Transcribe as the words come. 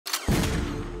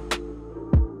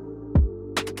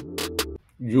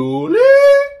Julie!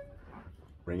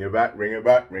 Bring it back, bring it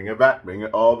back, bring it back, bring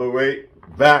it all the way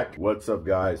back. What's up,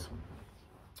 guys?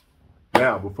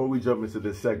 Now, before we jump into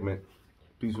this segment,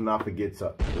 please do not forget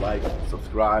to like,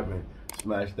 subscribe, and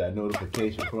smash that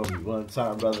notification for me one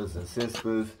time, brothers and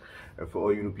sisters. And for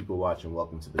all you new people watching,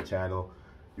 welcome to the channel.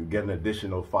 You get an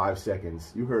additional 5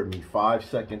 seconds. You heard me, 5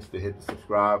 seconds to hit the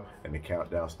subscribe, and the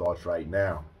countdown starts right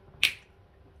now.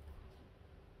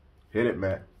 Hit it,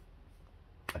 man.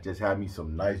 I just had me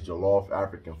some nice jollof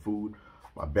African food.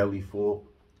 My belly full,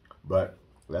 but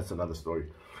that's another story.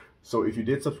 So if you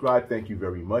did subscribe, thank you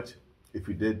very much. If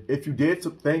you did,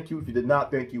 thank you. If you did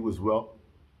not, thank you as well.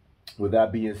 With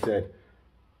that being said,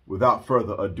 without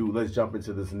further ado, let's jump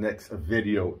into this next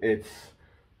video. It's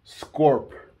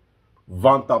Skorp,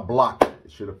 Vantablack.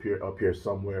 It should appear up here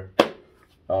somewhere.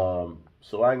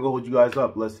 So I ain't gonna hold you guys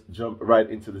up. Let's jump right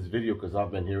into this video because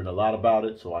I've been hearing a lot about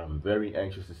it. So I'm very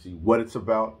anxious to see what it's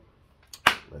about.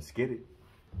 Let's get it.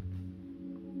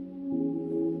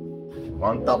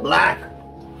 Vantablack.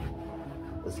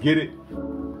 Let's get it.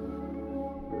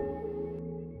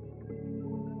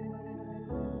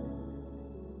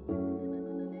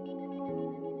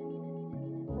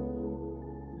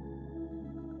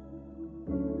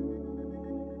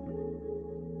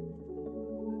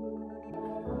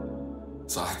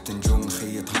 صاحبت نجوم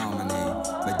نخيط هامني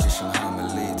ما تجيش نهار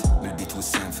مليت من البيت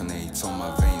والسيمفوني It's on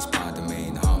my veins by the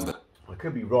main humble. I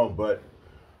could be wrong, but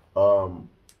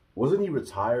wasn't he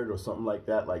retired or something like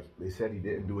that? Like they said he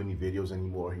didn't do any videos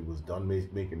anymore. He was done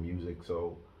making music.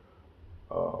 So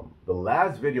the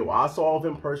last video I saw of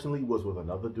him personally was with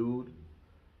another dude.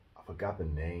 I forgot the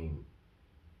name.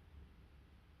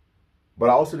 But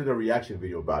I also did a reaction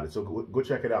video about it. So go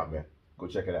check it out, man. Go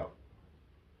check it out.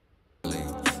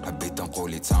 حبيت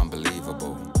نقول it's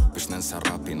unbelievable باش ننسى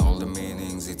الرابين all the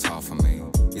meanings it's hard for me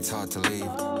it's hard to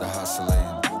leave the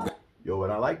hustling. Yo,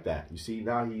 and I like that. You see,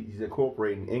 now he's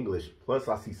incorporating English, plus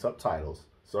I see subtitles.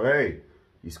 So hey,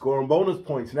 he's scoring bonus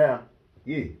points now.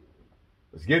 Yeah,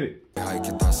 let's get it. هاي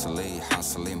كتصلي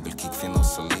حاصلين بالكيك في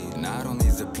نص الليل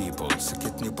ناروني the people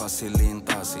سكتني باسي لين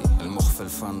طاسي المخ في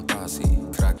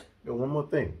الفانتاسي كراك. Yo, one more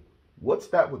thing. What's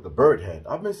that with the bird head?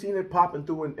 I've been seeing it popping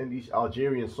through in these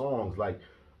Algerian songs, like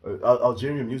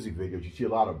Algerian music videos. You see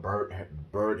a lot of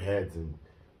bird heads,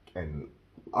 and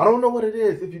I don't know what it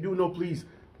is. If you do know, please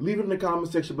leave it in the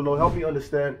comment section below. Help me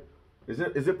understand.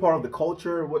 Is it part of the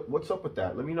culture? What's up with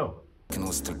that? Let me know. كان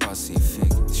وسط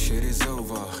الباسيفيك شيري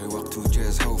زوفا خي وقتو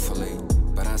جاز هوفلي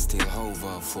براستي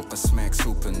الهوفا فوق اسماك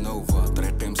سوبر نوفا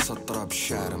طريقي مسطرة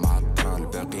بالشعر معطرة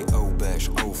الباقي اوباش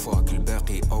اوفاك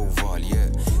الباقي اوفال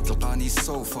يا تلقاني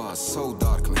السوفا سو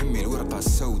دارك مهمي الورقة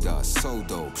السودا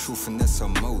السودو بشوف الناس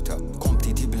موتى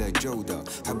كومبتيتي بلا جودة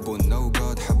حبوا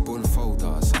النوقات حبوا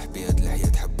الفوضى صاحبي هاد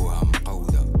الحياة حبوها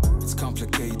مقودة. It's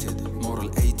complicated, moral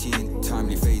 18,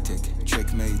 timely fated,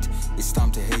 checkmate, it's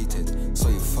time to hate it, so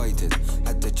you fight it,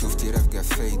 حتى تشوفتي رفقة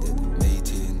faded,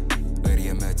 ميتين, غير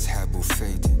يما تسحاب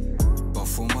وفايتين,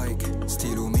 بافو مايك,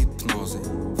 ستيلو ميبنوزي,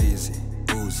 فيزي,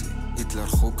 بوزي, هتلر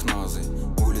خوك نازي,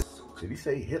 Did he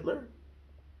say Hitler?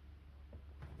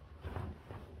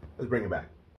 Let's bring it back.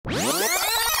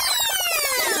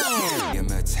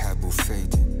 يما تسحاب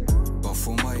وفايتين,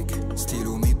 بافو مايك,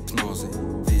 ستيلو ميبنوزي,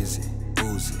 فيزي,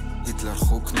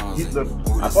 Hitler,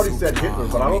 I thought he said Hitler,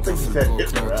 but I don't think he said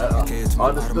Hitler. I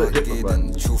understood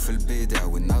Hitler, شوف البدع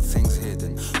when nothing's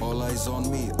hidden. All eyes on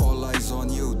me, all eyes on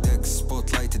you. Deck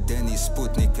spotlight اداني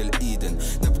سبوتنيك الإيدن.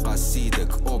 نبقى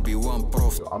سيدك Obi-Wan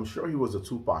Prof. I'm sure he was a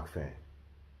Tupac fan.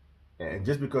 And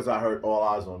just because I heard all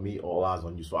eyes on me, all eyes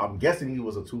on you. So I'm guessing he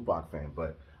was a Tupac fan,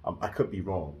 but I could be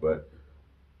wrong. But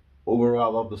overall,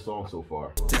 I love the song so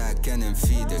far. كان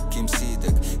مفيدك كي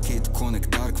مسيدك كي تكونك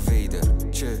دارك فيدر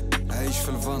عايش في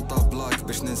الفانتا بلاك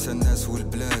باش ننسى الناس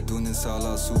والبلاد وننسى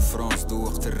لا سوفرانس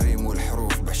دوقت الريم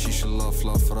والحروف بحشيش الله في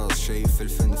لافراس شايف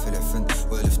الفن في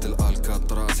العفن والفت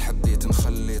الالكاتراس حبيت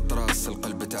نخلي طراس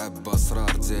القلب تعبى اسرار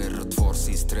تزير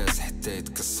فورسي ستريس حتى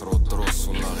يتكسروا الدروس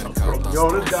والله غير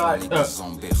كارطاس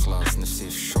الزومبي خلاص نفسي في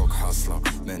الشوك حاصله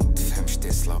ما نتفهمش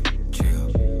تسلا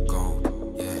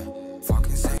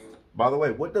By the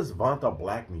way, what does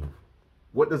Vantablack mean?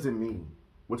 What does it mean?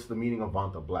 What's the meaning of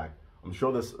Vantablack? I'm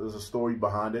sure there's a story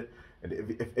behind it. And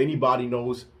if anybody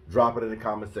knows, drop it in the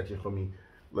comment section for me.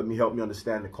 Help me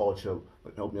understand the culture.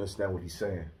 Help me understand what he's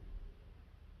saying.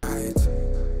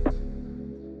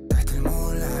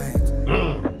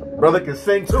 Brother can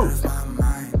sing too.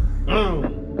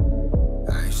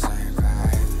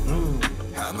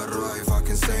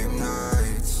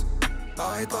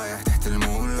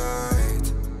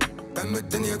 أما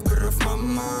الدنيا تقر في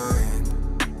مايند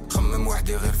خمم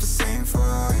وحدي غير في السين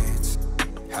فايت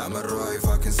حامل راي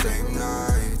fucking same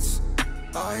nights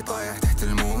طايح تحت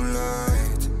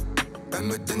المونلايت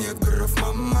أما الدنيا كبر في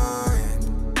my mind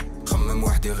خمم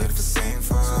وحدي غير في السيم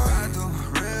فايت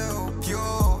real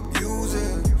pure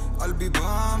music I'll be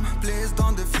bomb please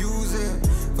don't diffuse it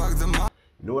fuck the mind.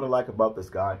 You know what I like about this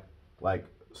guy? Like,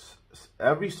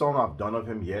 every song I've done of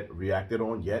him yet, reacted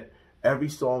on yet, every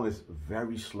song is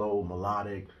very slow,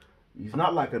 melodic. He's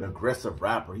not like an aggressive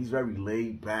rapper. He's very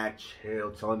laid back,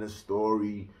 chill, telling his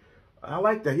story. I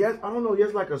like that. He has, I don't know, he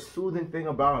has like a soothing thing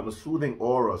about him, a soothing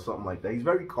aura or something like that. He's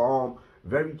very calm,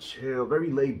 very chill,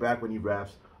 very laid back when he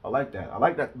raps. I like that. I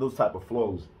like that, those type of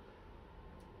flows.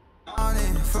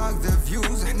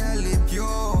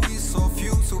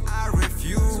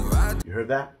 You heard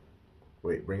that?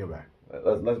 Wait, bring it back.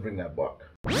 Let's bring that back.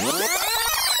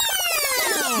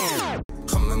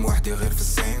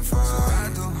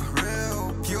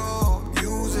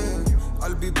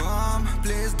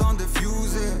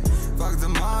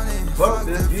 Fuck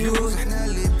the views.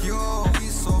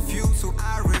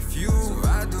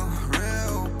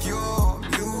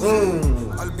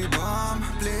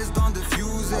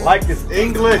 I like this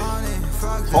English.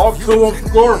 Talk to him,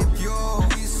 Skorp.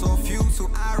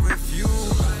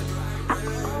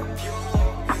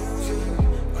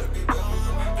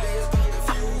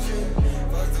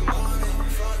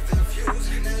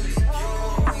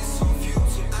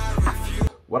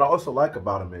 What I also like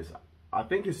about him is, I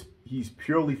think he's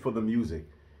purely for the music.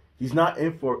 He's not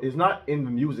in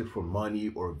the music for money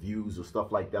or views or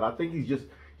stuff like that. I think he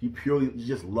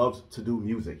just loves to do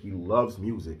music. He loves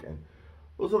music, and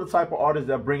those are the type of artists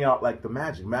that bring out like the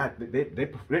magic.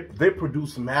 They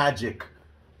produce magic.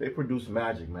 They produce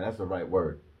magic, man. That's the right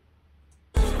word.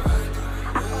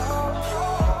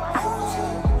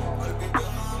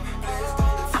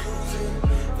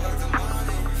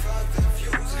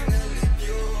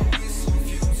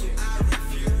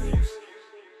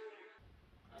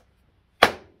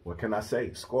 What can I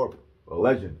say? Skorp, a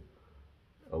legend.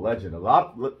 A legend.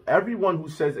 Everyone who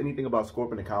says anything about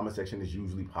Skorp in the comment section is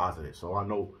usually positive. So I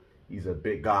know he's a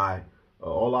big guy.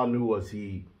 All I knew was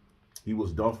he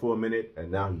was done for a minute, and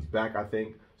now he's back, I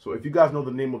think. So if you guys know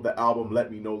the name of the album,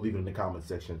 let me know. Leave it in the comment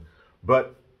section.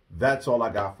 But that's all I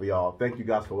got for y'all. Thank you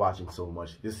guys for watching so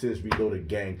much. This is Reloaded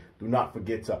Gang. Do not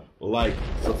forget to like,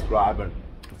 subscribe, and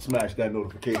smash that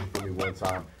notification for me one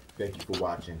time. Thank you for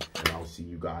watching, and I'll see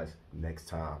you guys next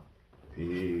time.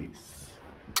 Peace.